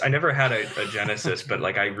Dreamcast. I never had a Genesis, but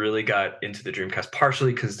like I really got into the Dreamcast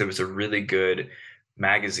partially because there was a really good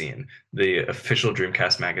magazine, the official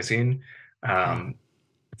Dreamcast magazine, Okay. um,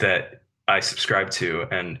 that I subscribed to.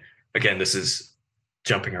 And again, this is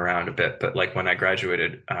jumping around a bit, but like when I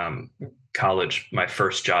graduated college, my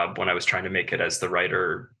first job when I was trying to make it as the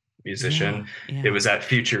writer Yeah. musician, it Yeah. was at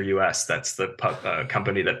Future US. That's the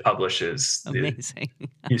company that publishes the Amazing.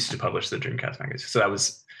 used to publish the Dreamcast magazine. So that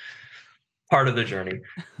was part of the journey.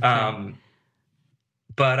 Okay.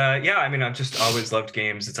 But yeah, I mean, I've just always loved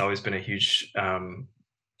games. It's always been a huge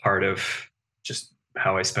part of just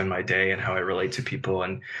how I spend my day and how I relate to people.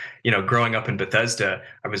 And growing up in Bethesda,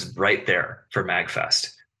 I was right there for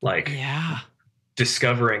MagFest. Like Yeah.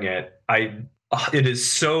 discovering it is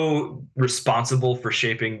so responsible for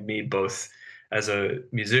shaping me both as a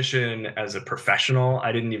musician, as a professional.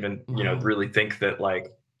 I didn't even Wow. really think that like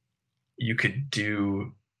you could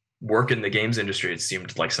do work in the games industry. It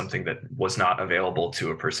seemed like something that was not available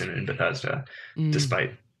to a person in Bethesda, Mm.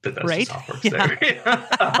 despite Bethesda Right? Softworks Yeah.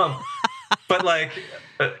 there. But like,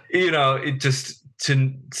 it just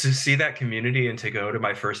to see that community and to go to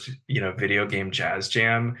my first, video game jazz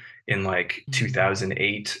jam in like Mm.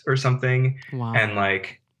 2008 or something, Wow. and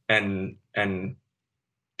like, and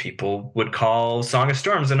people would call Song of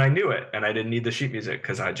Storms, and I knew it, and I didn't need the sheet music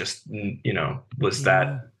because I just, was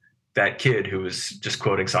Yeah. that kid who was just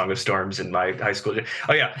quoting Song of Storms in my high school.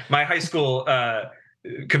 Oh yeah, my high school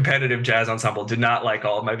competitive jazz ensemble did not like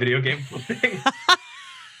all of my video game playing.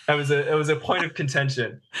 It was a point of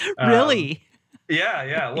contention. Um, Really? yeah,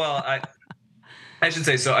 yeah. Well, I should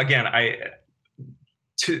say so. Again, I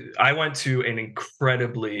went to an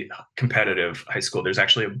incredibly competitive high school. There's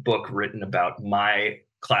actually a book written about my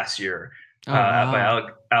class year Oh, by wow.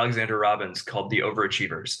 Alexander Robbins called "The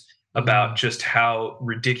Overachievers," about Mm. just how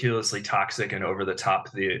ridiculously toxic and over the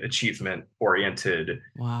top the achievement oriented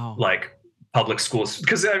Wow. like public schools,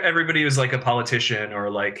 because everybody was like a politician or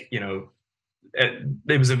like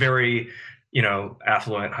it was a very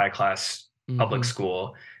affluent high class public Mhm.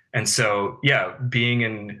 school. And so yeah, being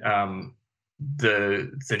in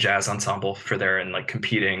the jazz ensemble for there and like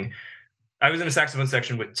competing, I was in a saxophone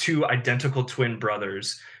section with two identical twin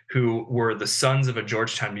brothers who were the sons of a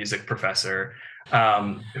Georgetown music professor,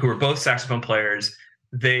 who were both saxophone players.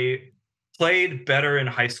 They played better in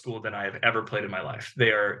high school than I have ever played in my life.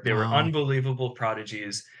 They were Wow. unbelievable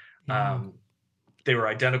prodigies. Yeah. Um, they were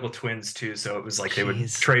identical twins too, so it was like they would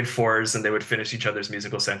Jeez. trade fours and they would finish each other's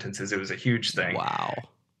musical sentences. It was a huge thing. Wow.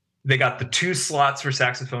 They got the two slots for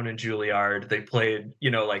saxophone and Juilliard. They played,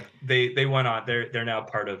 like they went on. They're now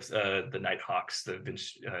part of the Nighthawks, the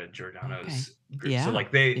Vince Okay. Giordano's group. So Yeah.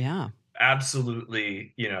 like they Yeah.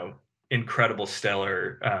 absolutely, incredible,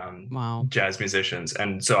 stellar Wow. jazz musicians.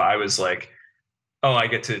 And so I was like, oh, I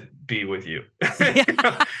get to be with you.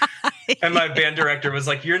 Yeah. And my band director was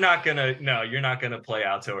like, you're not gonna play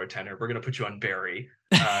alto or tenor. We're gonna put you on Barry.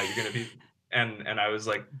 You're gonna be and I was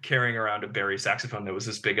like carrying around a Barry saxophone that was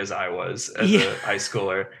as big as I was as Yeah. a high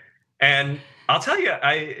schooler. And I'll tell you,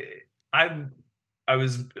 I I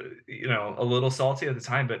was a little salty at the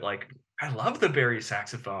time, but like I love the Barry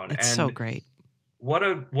saxophone. It's so And great. what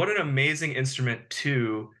an amazing instrument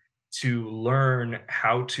to learn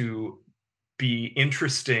how to be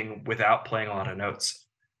interesting without playing a lot of notes,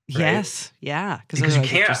 right? Yes. Yeah. Because Because you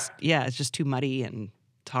otherwise can't, it's just too muddy and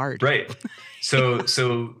it's hard. right?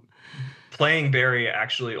 So playing Barry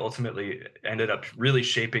actually ultimately ended up really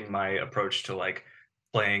shaping my approach to like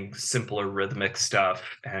playing simpler rhythmic stuff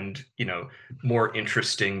and more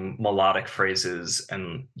interesting melodic phrases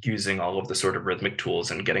and using all of the sort of rhythmic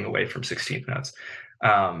tools and getting away from 16th notes.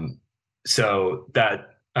 um, so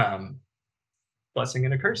that blessing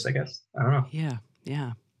and a curse, I guess. I don't know. Yeah.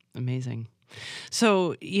 Yeah. Amazing.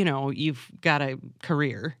 So, you've got a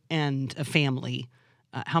career and a family.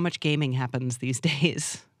 How much gaming happens these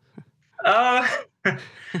days? uh,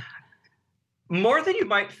 More than you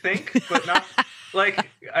might think, but not like,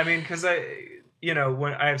 I mean, because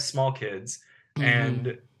when I have small kids, Hmm.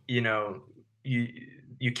 and you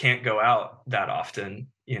you can't go out that often,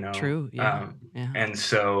 True. Yeah. Yeah. and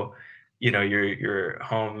so you're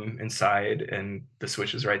home inside and the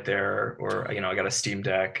Switch is right there, or I got a Steam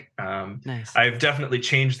Deck. Nice. I've definitely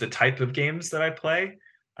changed the type of games that I play.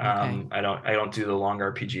 Okay. I don't do the long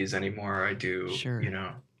RPGs anymore. I do, Sure.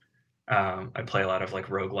 I play a lot of like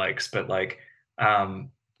roguelikes, but like,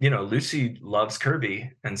 Lucy loves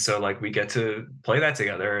Kirby. And so like we get to play that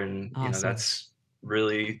together, and Awesome.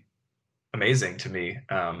 really amazing to me.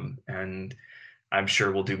 And I'm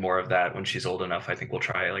sure we'll do more of that when she's old enough. I think we'll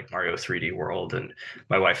try like Mario 3D World, and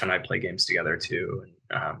my wife and I play games together too.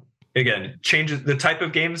 And again, changes, the type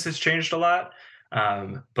of games has changed a lot.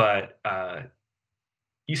 But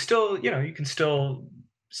you still, you can still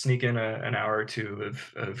sneak in an hour or two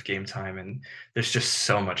of game time, and there's just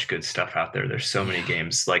so much good stuff out there. There's so many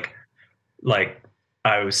games. Like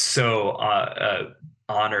I was so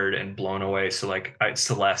honored and blown away. So like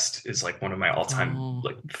Celeste is like one of my all-time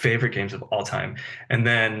like favorite games of all time. And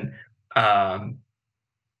then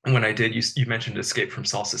when I did, you mentioned Escape from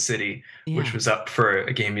Salsa City, which was up for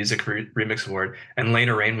a Game Music Remix Award, and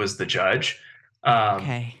Lena Raine was the judge.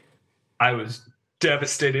 Okay. I was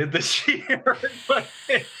devastated that she heard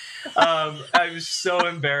I was so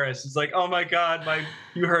embarrassed. It's like, oh my God,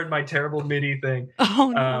 you heard my terrible MIDI thing.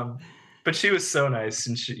 Oh no. But she was so nice,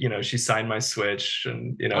 and she signed my Switch,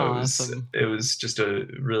 and awesome. it was just a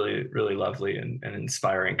really, really lovely and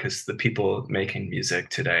inspiring, because the people making music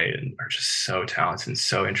today are just so talented and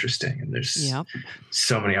so interesting, and there's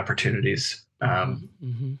so many opportunities. The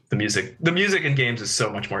music in games is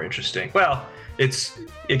so much more interesting. Well,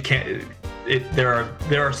 there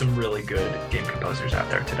are some really good game composers out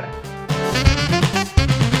there today.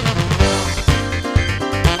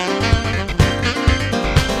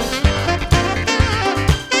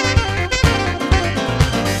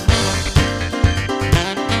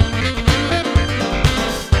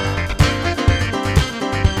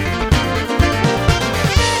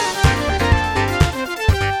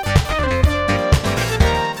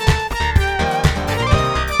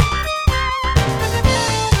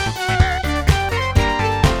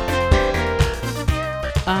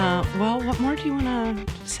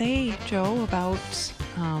 Joe, about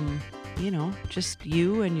just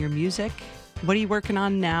you and your music? What are you working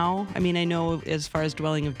on now? I mean, I know as far as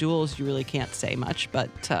Dwelling of Duels, you really can't say much, but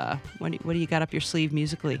what do you got up your sleeve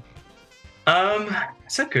musically?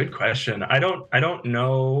 It's a good question. I don't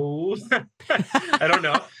know. I don't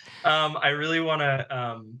know. I really want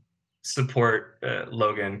to support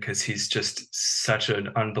Logan, because he's just such an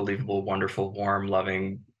unbelievable, wonderful, warm,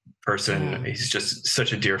 loving person. Yeah. He's just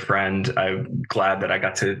such a dear friend. I'm glad that I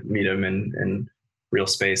got to meet him in real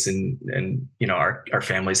space, and our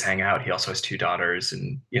families hang out. He also has 2 daughters,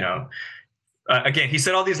 and again, he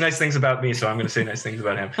said all these nice things about me, so I'm going to say nice things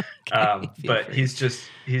about him. But he's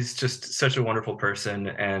just such a wonderful person,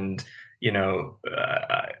 and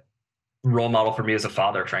role model for me as a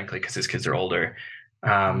father, frankly, because his kids are older.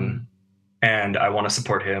 And I want to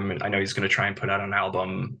support him, and I know he's going to try and put out an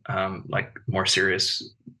album, like more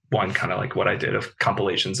serious one, kind of like what I did, of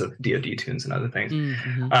compilations of DoD tunes and other things.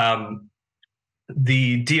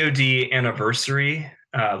 The DoD anniversary,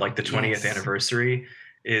 like the 20th anniversary,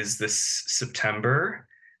 is this September.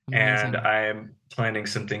 Amazing. And I'm planning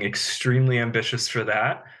something extremely ambitious for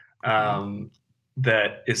that.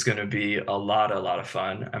 That is going to be a lot of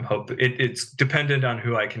fun. I'm hoping it's dependent on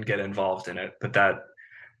who I can get involved in it, but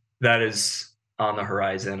that is on the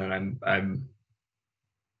horizon, and I'm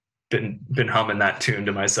been humming that tune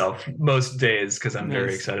to myself most days, because I'm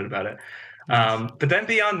very excited about it. But then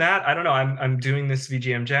beyond that, I don't know. I'm doing this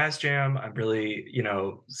VGM Jazz Jam. I'm really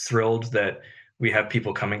thrilled that we have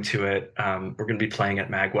people coming to it. We're going to be playing at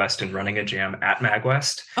MagWest and running a jam at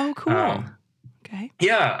MagWest. Oh, cool. Okay.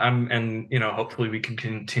 Yeah. And hopefully we can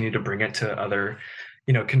continue to bring it to other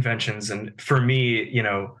conventions. And for me,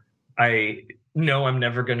 I know I'm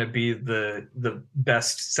never going to be the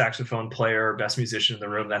best saxophone player or best musician in the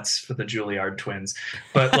room. That's for the Juilliard twins.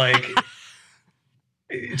 But like,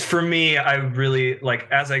 for me, I really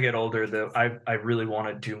as I get older, I really want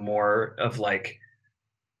to do more of like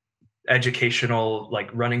educational, like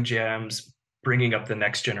running jams, bringing up the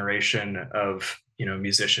next generation of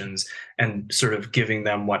musicians, and sort of giving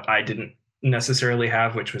them what I didn't necessarily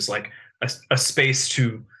have, which was like a space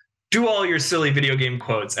to do all your silly video game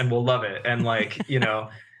quotes, and we'll love it. And like,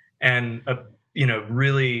 and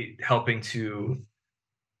really helping to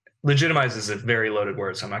legitimize is a very loaded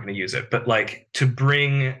word, so I'm not going to use it, but like to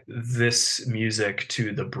bring this music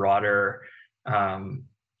to the broader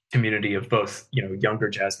community of both, younger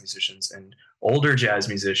jazz musicians and older jazz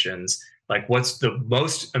musicians. Like, what's the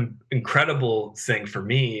most incredible thing for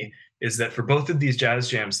me is that for both of these jazz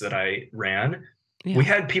jams that I ran, we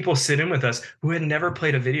had people sit in with us who had never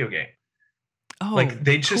played a video game. Oh, like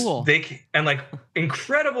they just cool. And like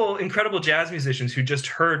incredible jazz musicians who just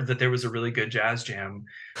heard that there was a really good jazz jam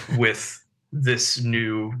with this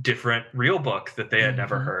new different real book that they had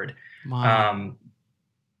never heard. Wow.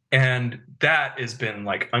 And that has been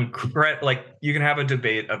like like you can have a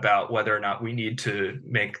debate about whether or not we need to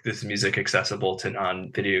make this music accessible to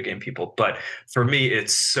non-video game people. But for me,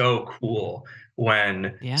 it's so cool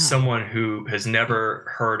when someone who has never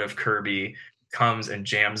heard of Kirby comes and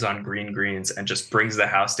jams on Green Greens and just brings the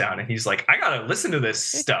house down. And he's like, I gotta listen to this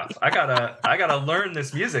stuff. I gotta learn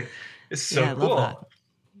this music. It's so I love that. cool.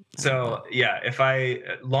 So yeah, if I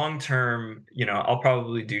long term, I'll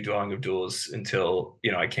probably do Dwelling of Duels until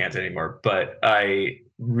I can't anymore. But I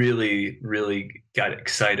really, really got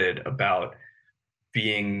excited about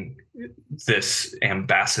being this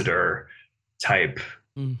ambassador type,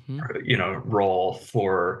 role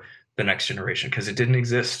for the next generation, because it didn't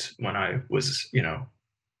exist when I was,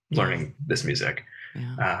 learning this music.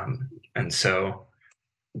 And so,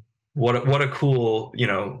 what a cool,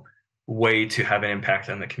 way to have an impact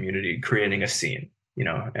on the community, creating a scene,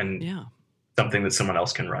 and something that someone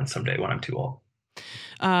else can run someday when I'm too old.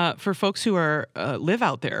 For folks who are live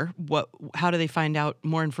out there, how do they find out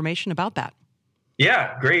more information about that?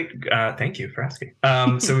 Yeah, great. Thank you for asking.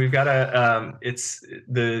 So we've got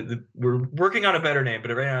we're working on a better name,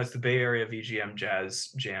 but right now it's the Bay Area VGM Jazz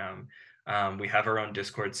Jam. We have our own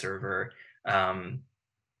Discord server.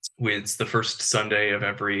 It's the first Sunday of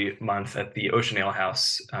every month at the Ocean Ale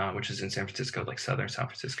House, which is in San Francisco, like southern San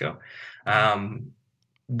Francisco.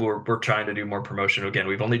 We're trying to do more promotion. Again,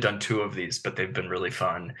 we've only done 2 of these, but they've been really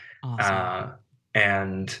fun. Awesome.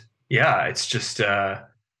 And yeah, it's just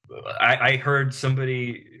I heard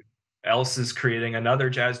somebody else is creating another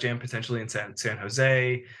jazz jam potentially in San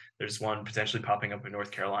Jose. There's one potentially popping up in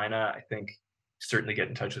North Carolina. I think certainly get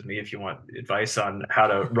in touch with me if you want advice on how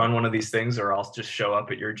to run one of these things, or I'll just show up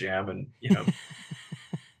at your jam and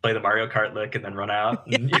play the Mario Kart lick and then run out.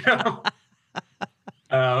 And,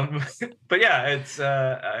 but yeah, it's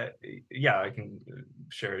I can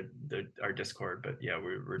share our Discord. But yeah,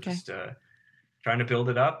 we're just trying to build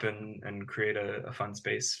it up and create a fun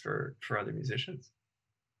space for other musicians.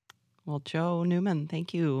 Well, Joe Newman,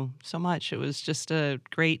 thank you so much. It was just a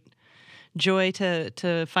great joy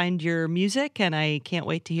to find your music, and I can't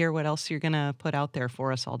wait to hear what else you're going to put out there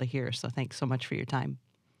for us all to hear. So thanks so much for your time.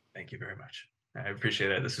 Thank you very much. I appreciate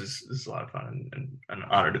it. This is a lot of fun and an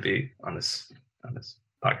honor to be on this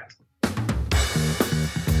podcast.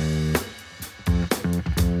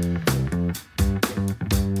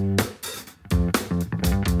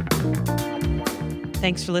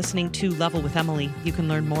 Thanks for listening to Level with Emily. You can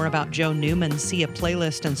learn more about Joe Newman, see a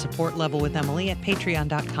playlist, and support Level with Emily at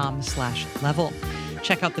patreon.com/level.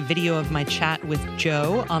 Check out the video of my chat with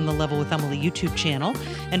Joe on the Level with Emily YouTube channel.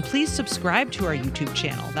 And please subscribe to our YouTube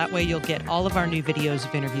channel. That way you'll get all of our new videos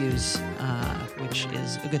of interviews, which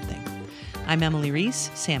is a good thing. I'm Emily Reese.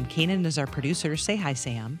 Sam Keenan is our producer. Say hi,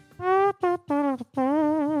 Sam.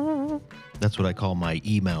 That's what I call my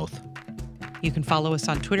e-mouth. You can follow us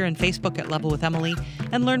on Twitter and Facebook at Level with Emily,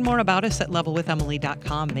 and learn more about us at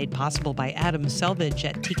levelwithemily.com, made possible by Adam Selvage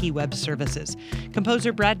at Tiki Web Services.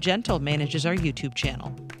 Composer Brad Gentle manages our YouTube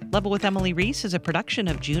channel. Level with Emily Reese is a production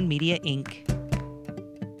of June Media, Inc.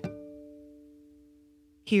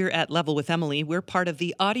 Here at Level with Emily, we're part of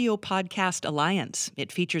the Audio Podcast Alliance.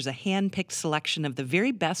 It features a hand-picked selection of the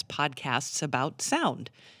very best podcasts about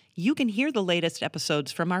sound. You can hear the latest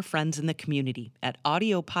episodes from our friends in the community at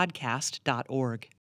audiopodcast.org.